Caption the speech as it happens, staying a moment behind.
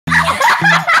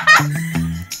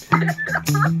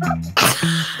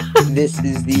This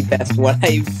is the best one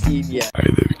I've seen yet.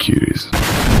 Alright, they're cuties.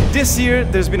 This year,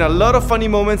 there's been a lot of funny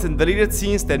moments and deleted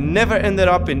scenes that never ended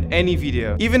up in any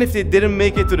video. Even if they didn't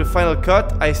make it to the final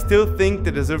cut, I still think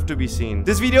they deserve to be seen.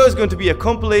 This video is going to be a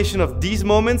compilation of these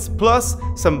moments plus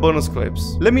some bonus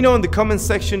clips. Let me know in the comment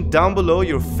section down below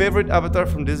your favorite avatar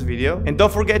from this video. And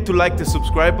don't forget to like the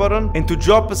subscribe button and to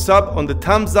drop a sub on the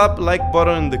thumbs up like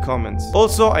button in the comments.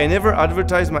 Also, I never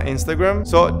advertise my Instagram,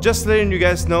 so just letting you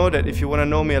guys know that if you want to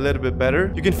know me a little bit better,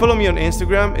 you can follow me on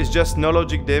Instagram. It's just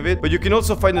NoLogicDavid, but you can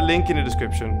also find the link in the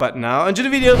description. But now, enjoy the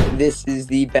video. This is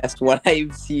the best one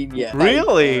I've seen yet.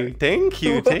 Really? Thank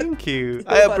you, thank you.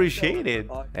 I appreciate it.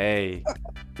 Hey,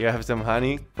 you have some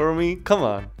honey for me? Come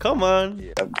on, come on.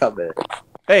 Yeah, I'm coming.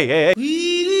 Hey, hey,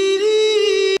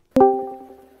 hey.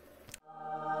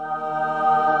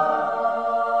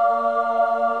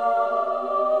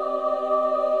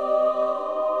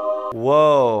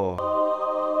 Whoa.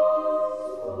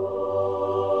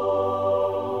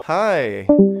 Hi.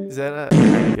 Is that a...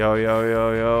 Yo, yo,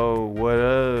 yo, yo. What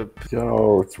up?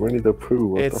 Yo, it's Winnie the Pooh.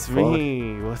 What It's the fuck?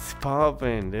 me. What's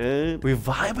poppin', dude? We're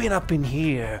vibing up in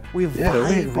here. We're Yeah,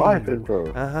 we're vibing,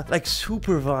 bro. Like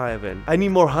super vibing. I need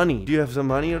more honey. Do you have some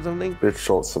honey or something? Bit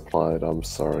short supplied, I'm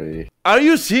sorry. Are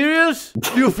you serious?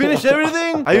 You finished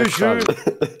everything? Are you sure?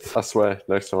 I swear,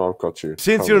 next time I've got you.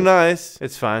 Since you're nice,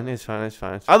 it's fine, it's fine, it's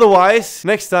fine. Otherwise,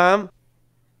 next time...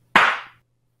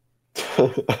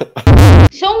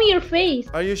 Show me your face.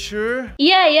 Are you sure?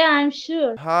 Yeah, I'm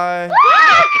sure. Hi.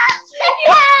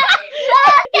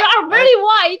 You are very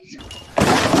white.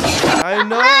 I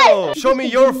know. Show me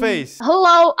your face.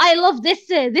 Hello, I love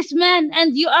this man,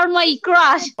 and you are my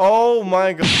crush. Oh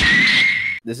my god.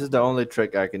 This is the only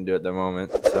trick I can do at the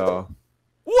moment, so...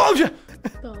 Whoa!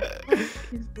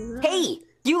 Hey,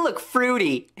 you look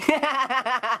fruity.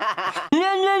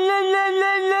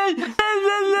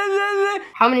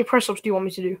 How many press-ups do you want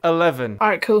me to do? 11.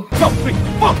 Alright, cool. 2, 3,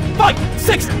 4, 5,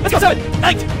 6, let's go, 7,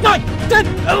 8, 9, 10,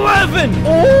 11!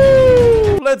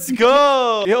 Oh, let's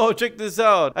go! Yo, check this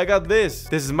out. I got this.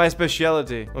 This is my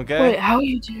specialty, okay? Wait, how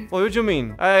you do? What do you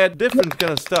mean? I had different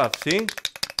kind of stuff, see?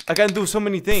 I can do so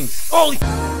many things. Holy...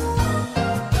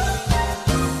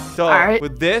 So,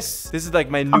 with this is like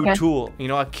my new tool. You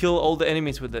know, I kill all the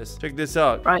enemies with this. Check this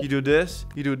out. Right. You do this,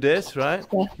 right?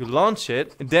 Yeah. You launch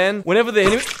it, and then whenever the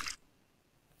enemy...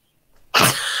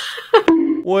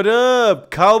 What up,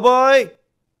 cowboy?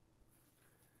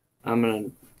 I'm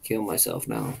gonna kill myself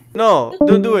now. No,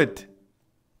 don't do it.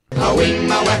 Hi.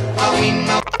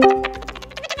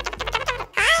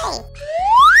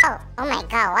 Oh my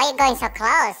god, why are you going so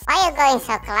close? Why are you going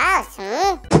so close,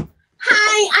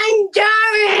 Hi, I'm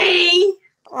Dory!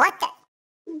 What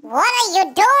are you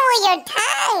doing with your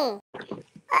tongue?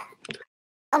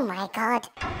 Oh my god.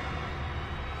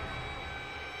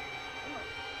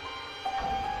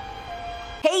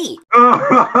 Hey!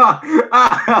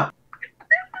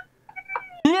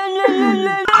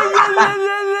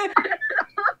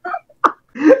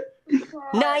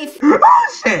 Knife! Oh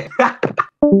shit!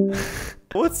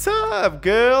 What's up,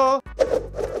 girl?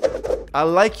 I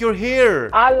like your hair.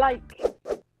 I like...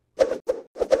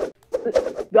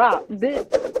 This.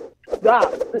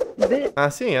 I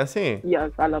see.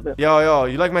 Yes, I love it. Yo,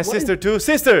 you like my sister too?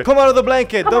 Sister, come out of the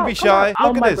blanket. Don't be shy.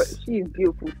 Look at this. She's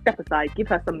beautiful. Step aside. Give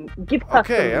her some.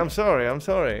 Okay, I'm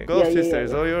sorry. Go, sister.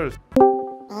 It's all yours.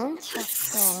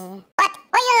 Interesting. What?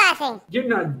 Why are you laughing? You're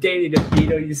not dating a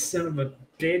Vito, you son of a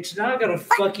bitch. Now I gotta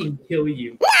fucking kill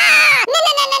you. No!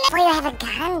 Why you have a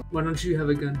gun? Why don't you have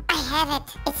a gun? I have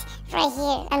it. It's right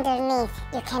here underneath.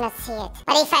 You cannot see it.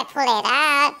 But if I pull it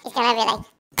out, it's gonna be like,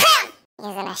 PAM!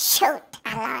 You're gonna shoot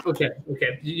a lot. Okay.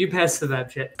 You pass the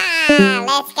VRChat.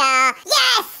 Let's go.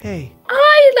 Yes! Hey,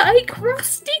 I like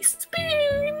rusty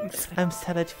spoons. I'm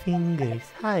Salad Fingers.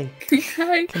 Hi.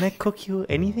 Hi. Can I cook you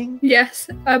anything? Yes,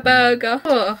 a burger.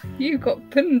 Oh, you got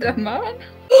bunda, man.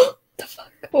 The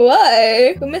fuck?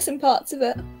 Why? We're missing parts of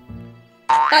it.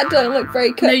 That doesn't look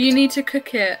very cooked. No, you need to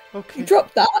cook it. Okay.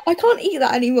 Drop that. I can't eat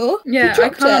that anymore. Yeah, You I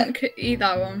dropped can't it. eat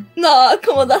that one. No,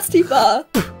 come on, that's too far.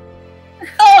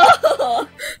 Oh!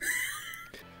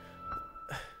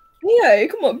 Leo,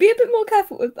 come on, be a bit more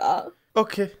careful with that.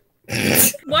 Okay.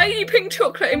 Why are you putting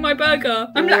chocolate in my burger?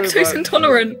 I'm Don't worry lactose about it.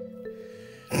 intolerant.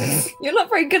 You're not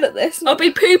very good at this. I'll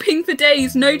be pooping for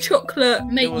days, no chocolate.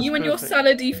 Mate, was you and your perfect.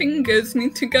 salady fingers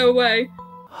need to go away.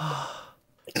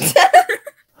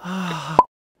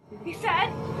 He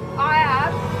said, I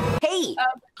have. Hey!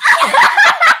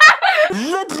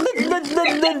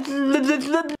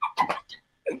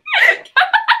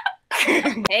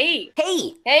 Hey!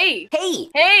 Hey! Hey! Hey!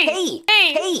 Hey! Hey!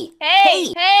 Hey!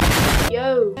 Hey! Hey!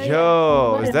 Yo.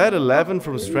 Yo, is that 11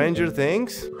 from Stranger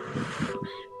Things?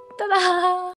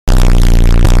 Ta-da!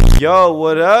 Yo,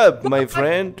 what up, my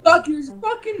friend? Fuck your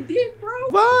fucking dick, bro.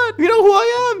 What? You know who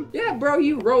I am? Yeah, bro,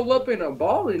 you roll up in a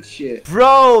ball and shit.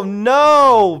 Bro,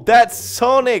 no! That's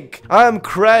Sonic! I'm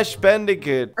Crash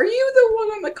Bandicoot. Are you the one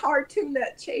on the cartoon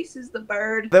that chases the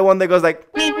bird? The one that goes like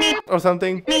or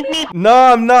something? No,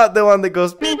 I'm not the one that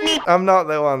goes. I'm not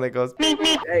the one that goes.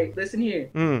 Hey, listen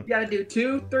here. You gotta do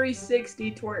 2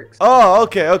 360 twerks. Oh,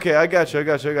 okay, okay. I got you.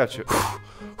 What's your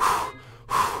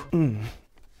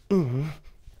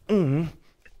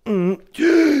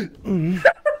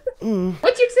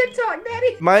TikTok,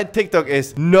 daddy? My TikTok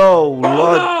is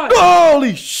NoLogicDavid.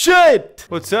 Holy shit!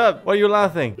 What's up? Why are you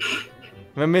laughing?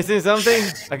 Am I missing something?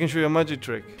 I can show you a magic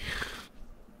trick.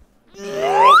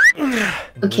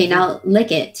 Okay, now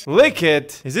lick it. Lick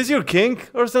it? Is this your kink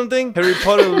or something? Harry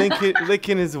Potter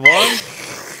licking his wand?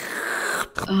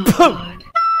 Oh, God.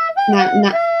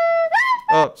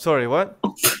 Oh, sorry, what?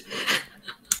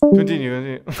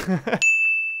 Continue.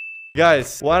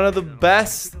 Guys, one of the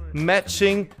best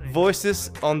matching voices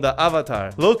on the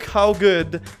avatar. Look how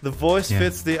good the voice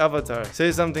fits the avatar.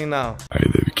 Say something now. Are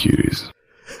the cuties?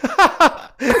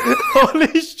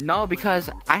 Holy shit. No, because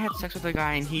I had sex with a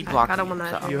guy and he blocked me.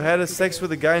 So. You had a sex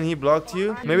with a guy and he blocked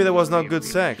you? Maybe that was not good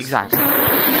sex. Exactly.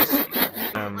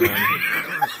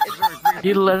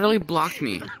 He literally blocked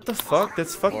me. What the fuck?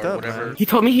 That's fucked up, man. He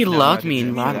told me he loved me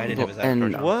and what?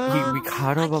 we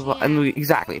cuddled, blah, blah, and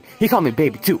exactly. He called me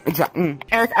baby too. Exactly.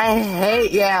 Eric, I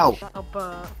hate you.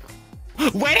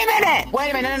 Wait a minute!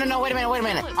 Wait a minute! No! Wait a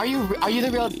minute! Are you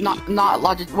the real? Not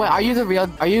logic. Wait, are you the real?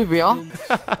 Are you real?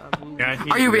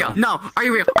 Are you real? No. Are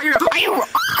you real? Are you real? No!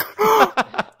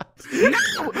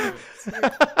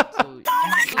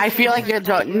 I feel like you're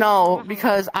no,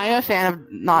 because I'm a fan of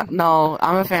no.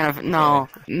 I'm a fan of no.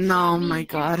 No, my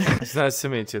God. It's nice to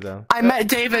meet you, though. I met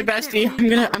David, bestie.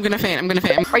 I'm gonna fan.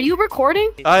 Are you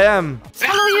recording? I am.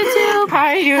 Hello, YouTube.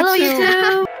 Hi, YouTube. Hello,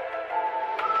 YouTube.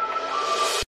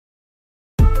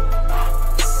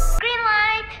 Green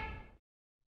light.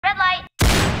 Red light.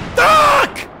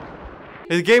 Fuck!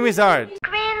 This game is hard.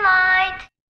 Green light.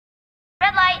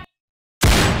 Red light.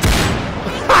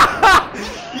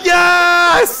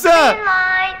 Yes! Green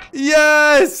light.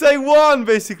 Yes! I won,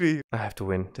 basically. I have to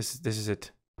win. This is it.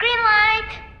 Green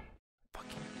light.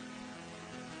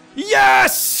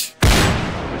 Yes!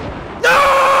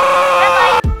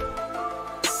 No!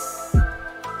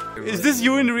 Is this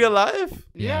you in real life?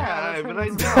 Yeah, but I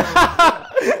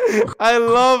I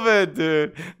love it,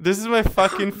 dude. This is my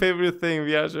fucking favorite thing,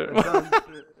 VRChat.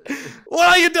 What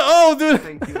are you doing? Oh, dude.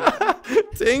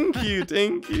 Thank you.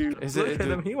 Thank you. Is it?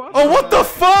 Oh, what the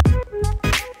fuck?